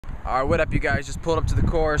Alright, what up you guys? Just pulled up to the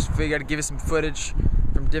course. Figured I'd give you some footage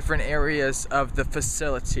from different areas of the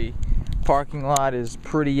facility. Parking lot is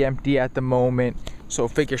pretty empty at the moment, so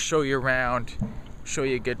figure show you around, show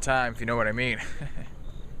you a good time, if you know what I mean.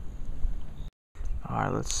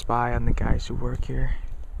 Alright, let's spy on the guys who work here.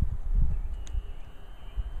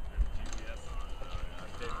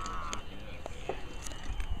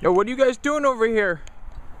 Yo, what are you guys doing over here?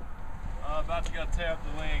 About to go tear up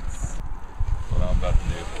the links. That's what I'm about to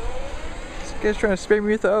do. This guy's trying to spray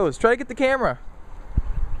me with the hose. Try to get the camera. I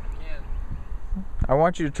can't. I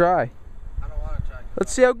want you to try. I don't want to try.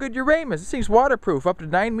 Let's see how good your aim is. This thing's waterproof, up to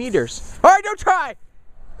 9 meters. Alright, don't try!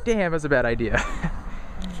 Damn, that's a bad idea.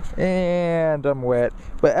 And I'm wet.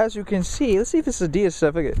 But as you can see, let's see if this is Adidas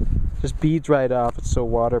stuff. Look at it. Just beads right off. It's so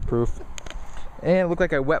waterproof. And it looked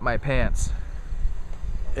like I wet my pants.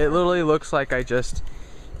 It literally looks like I just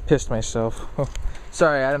pissed myself.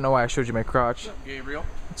 Sorry, I don't know why I showed you my crotch. What's up, Gabriel?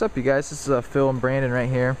 What's up, you guys? This is Phil and Brandon right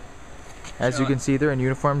here. As you can see, they're in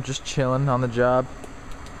uniform, just chilling on the job.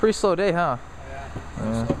 Pretty slow day, huh?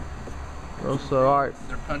 Yeah. Real slow. All right.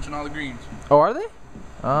 They're punching all the greens. Oh, are they?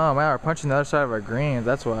 Oh, wow, we're punching the other side of our greens.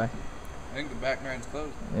 That's why. I think the back nine's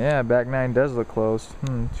closed. Yeah, back nine does look closed.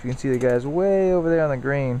 So you can see the guys way over there on the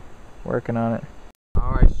green working on it.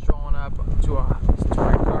 All right, strolling up to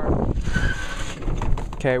my car.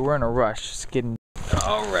 Okay, we're in a rush. It's getting.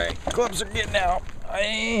 All right, gloves are getting out.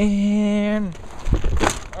 And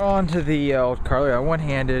onto the old car. Look, I'm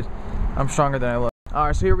one-handed. I'm stronger than I look. All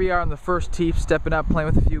right, so here we are on the first tee, stepping up,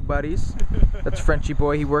 playing with a few buddies. That's Frenchy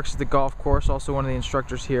boy. He works at the golf course, also one of the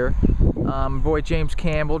instructors here. Boy James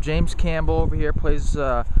Campbell. James Campbell over here plays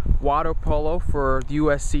water polo for the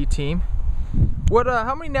USC team. What?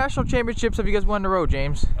 How many national championships have you guys won in a row,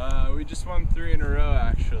 James? We just won 3 in a row,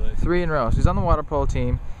 actually. 3 in a row. So he's on the water polo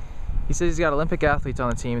team. He says he's got Olympic athletes on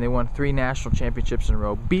the team, and they won 3 national championships in a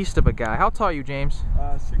row. Beast of a guy. How tall are you, James?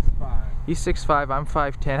 6'5". He's 6'5". I'm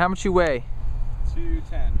 5'10". How much you weigh?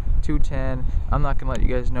 210. 210. I'm not gonna let you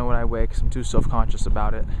guys know what I weigh because I'm too self-conscious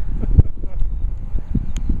about it.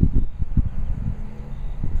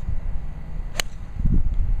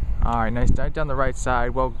 All right, nice right down the right side.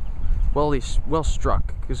 Well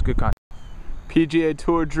struck. It's good content.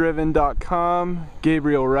 PGA-TourDriven.com.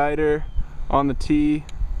 Gabriel Ryder on the tee.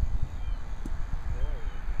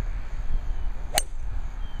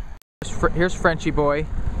 Here's Frenchy boy.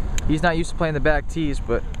 He's not used to playing the back tees,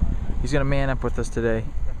 but he's gonna man up with us today.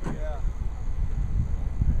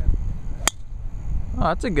 Oh,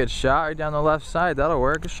 that's a good shot right down the left side. That'll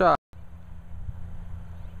work. Good shot.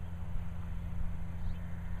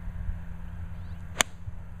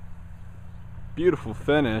 Beautiful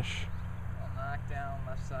finish. Knock down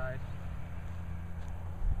left side.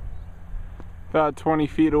 About 20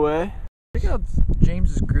 feet away. Check out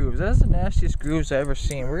James's grooves. That's the nastiest grooves I've ever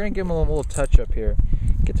seen. We're gonna give him a little touch up here.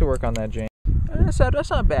 Get to work on that, James. That's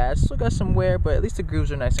not bad. Still got some wear, but at least the grooves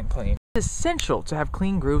are nice and clean. It's essential to have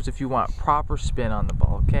clean grooves if you want proper spin on the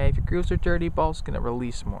ball, okay? If your grooves are dirty, ball's gonna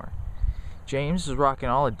release more. James is rocking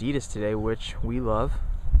all Adidas today, which we love.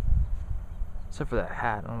 Except for that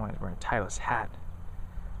hat. I don't know why he's wearing a Titleist hat.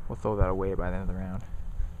 We'll throw that away by the end of the round.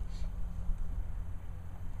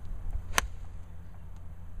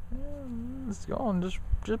 Let's go on. Just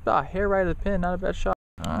about a hair right of the pin. Not a bad shot.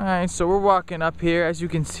 Alright, so we're walking up here. As you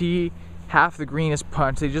can see, half the green is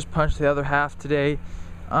punched. They just punched the other half today.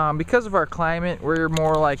 Because of our climate, we're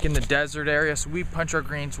more like in the desert area, so we punch our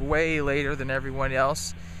greens way later than everyone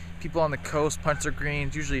else. People on the coast punch their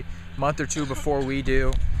greens usually a month or 2 before we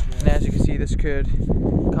do. And as you can see, this could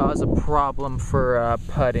cause a problem for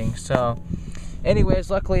putting. So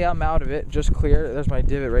anyways, luckily I'm out of it, just clear. There's my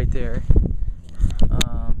divot right there.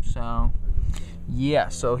 So yeah,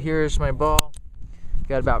 so here's my ball.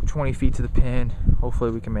 Got about 20 feet to the pin.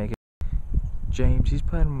 Hopefully we can make it. James, he's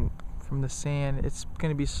putting from the sand. It's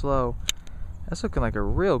gonna be slow. That's looking like a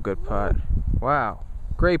real good putt. Wow,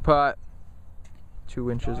 great putt.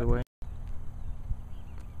 2 inches away.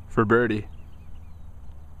 For birdie.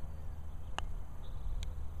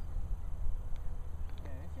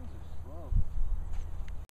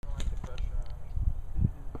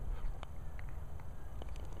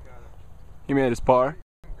 He made his par.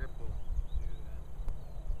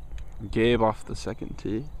 Gabe off the second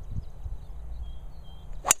tee.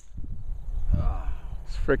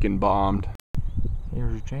 It's freaking bombed.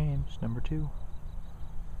 Here's James, number 2.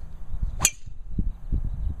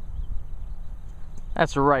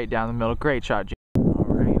 That's right down the middle. Great shot, James.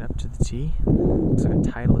 Alright, up to the tee. Looks like a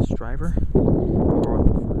Titleist driver. Or on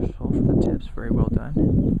the first hole for the tips. Very well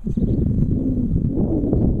done.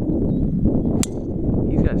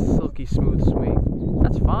 He's got a silky smooth swing.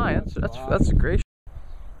 That's fine. That's a great shot.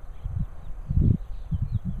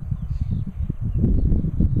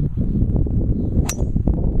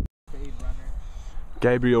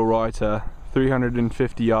 Gabriel Reiter,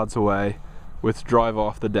 350 yards away, with driver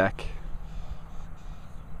off the deck.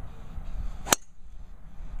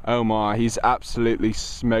 Oh my, he's absolutely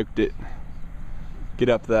smoked it. Get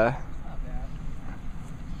up there.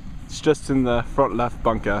 It's just in the front left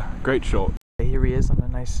bunker. Great shot. Here he is on a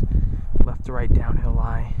nice left to right downhill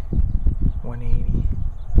lie. 180.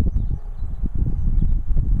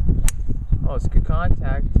 Oh, it's good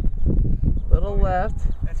contact. Little left.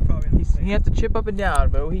 That's probably He has to chip up and down,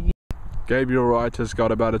 but he. Gabriel Reiter's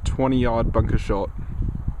got about a 20-yard bunker shot.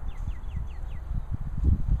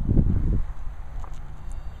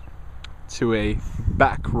 To a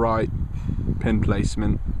back right pin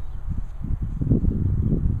placement.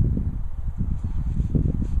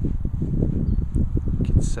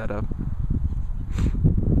 Get set up.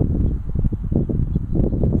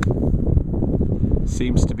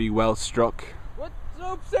 Seems to be well struck. What's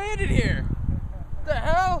so sand in here? What the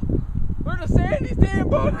hell? Where's the sand in these damn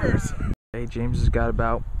bunkers? Hey, James has got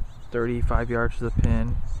about 35 yards to the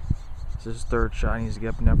pin. This is his third shot. He needs to get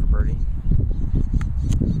up and down for birdie.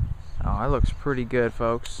 Oh, that looks pretty good,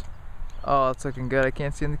 folks. Oh, it's looking good. I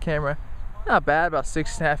can't see in the camera. Not bad, about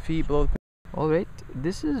 6.5 feet below the pin. Oh, wait,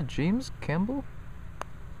 this is James Campbell.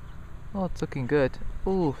 Oh, it's looking good.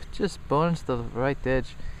 Ooh, just bonus to the right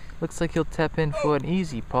edge. Looks like he'll tap in for an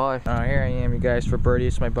easy par. Here I am, you guys, for birdie.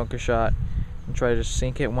 It's my bunker shot. And try to just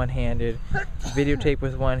sink it one-handed, videotape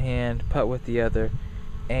with one hand, putt with the other,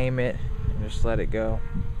 aim it, and just let it go.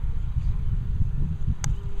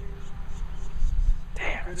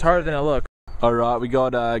 Damn, it's harder than it looks. Alright, we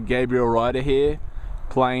got Gabriel Reiter here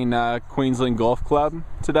playing Queensland Golf Club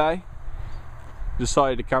today.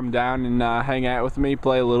 Decided to come down and hang out with me,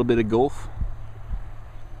 play a little bit of golf.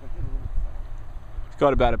 He's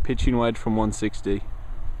got about a pitching wedge from 160.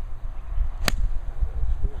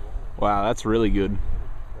 Wow, that's really good.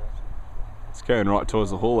 It's going right towards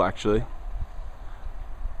the hole, actually.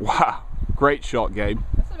 Wow, great shot, Gabe.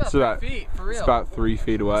 That's about 3 feet, for real. It's about 3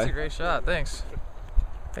 feet away. That's a great shot, thanks.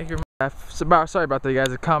 Thank you. Sorry about that, you guys.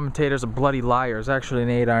 The commentator's a bloody liar. It's actually an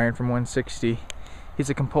 8-iron from 160. He's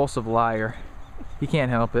a compulsive liar. He can't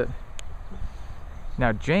help it.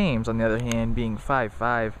 Now James, on the other hand, being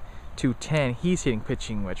 5'5", 210, he's hitting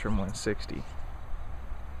pitching wedge from 160.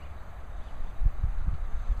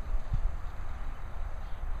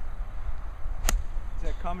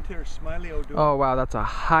 commentator Smiley O'Doon. Oh wow, that's a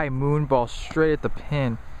high moon ball straight at the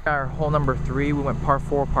pin. Our hole number 3, we went par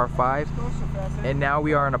 4, par 5, and now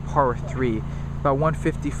we are on a par 3. About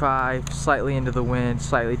 155, slightly into the wind,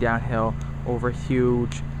 slightly downhill, over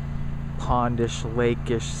huge pondish,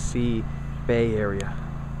 lakeish sea bay area.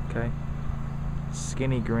 Okay,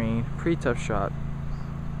 skinny green, pretty tough shot.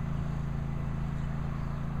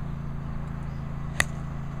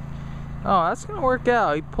 Oh, that's gonna work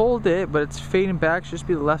out. He pulled it, but it's fading back. Should just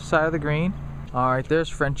be the left side of the green. All right, there's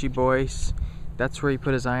Frenchie boys. That's where he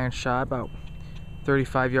put his iron shot. About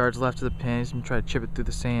 35 yards left of the pin. He's gonna try to chip it through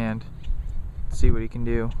the sand. See what he can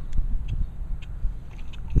do.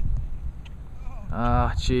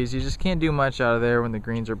 Ah, jeez, you just can't do much out of there when the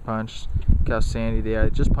greens are punched. Look how sandy they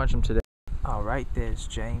are. Just punch them today. All right, there's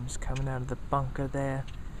James coming out of the bunker there.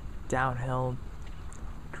 Downhill,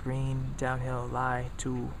 green, downhill lie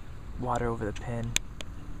to water over the pin.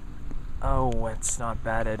 Oh, it's not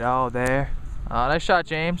bad at all there. Nice shot,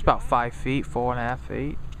 James. About 5 feet, 4.5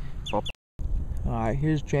 feet. Alright,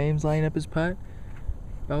 here's James lining up his putt.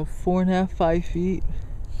 About 4.5, 5 feet.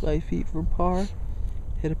 5 feet for par.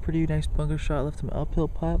 Hit a pretty nice bunker shot, left him an uphill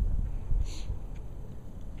putt.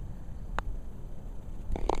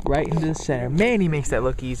 Right into the center. Man, he makes that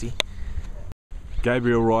look easy.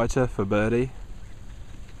 Gabriel Reiter for birdie.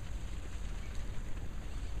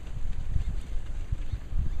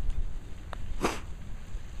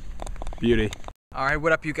 Beauty. Alright,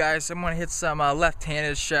 what up, you guys? I'm gonna hit some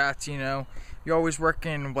left-handed shots. You know, you're always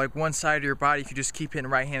working like one side of your body if you just keep hitting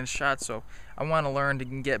right-handed shots. So I want to learn to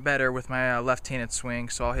get better with my left-handed swing.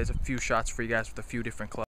 So I'll hit a few shots for you guys with a few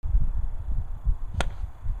different clubs.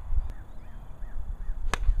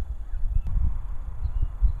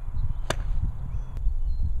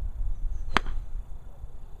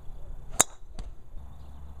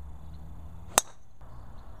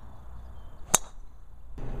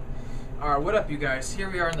 Alright, what up, you guys?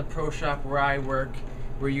 Here we are in the pro shop where I work,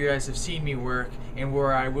 where you guys have seen me work, and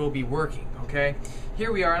where I will be working, okay?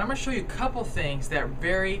 Here we are, and I'm going to show you a couple things that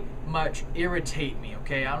very much irritate me,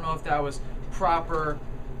 okay? I don't know if that was proper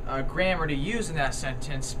grammar to use in that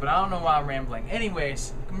sentence, but I don't know why I'm rambling.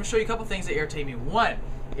 Anyways, I'm going to show you a couple things that irritate me. One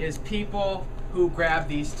is people who grab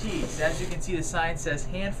these tees. As you can see, the sign says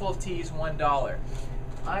handful of tees, $1.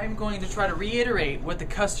 I'm going to try to reiterate what the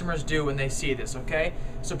customers do when they see this, okay?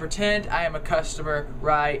 So pretend I am a customer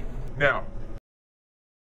right Now.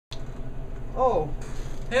 Oh,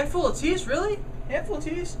 handful of teas, really? Handful of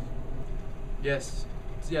teas? Yes,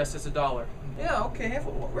 yes, it's $1. Yeah, okay,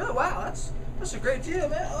 handful. Really? Wow, that's a great deal,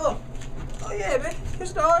 man. Oh yeah, man.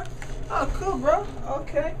 Here's $1. Oh, cool, bro.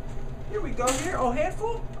 Okay, here we go. Here, oh,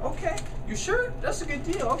 handful. Okay, you sure? That's a good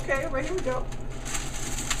deal. Okay, right here we go.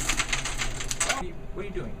 What are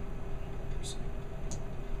you doing? You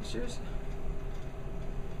serious?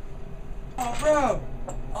 Oh, bro.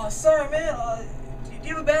 Oh, sorry, man. Do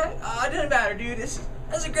you have a bag? It doesn't matter, dude.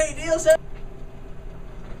 That's a great deal, sir.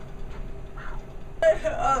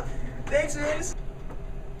 Thanks, man.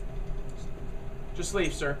 Just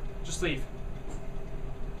leave, sir. Just leave.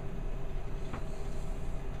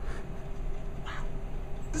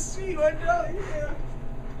 Sweet $1, yeah.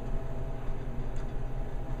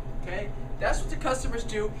 Okay, that's what the customers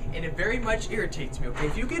do, and it very much irritates me. Okay,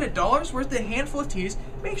 if you get $1's worth of a handful of teas,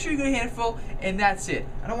 make sure you get a handful, and that's it.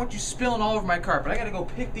 I don't want you spilling all over my carpet. I gotta go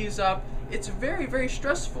pick these up. It's very, very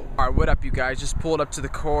stressful. All right, what up, you guys? Just pulled up to the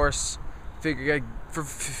course. Figure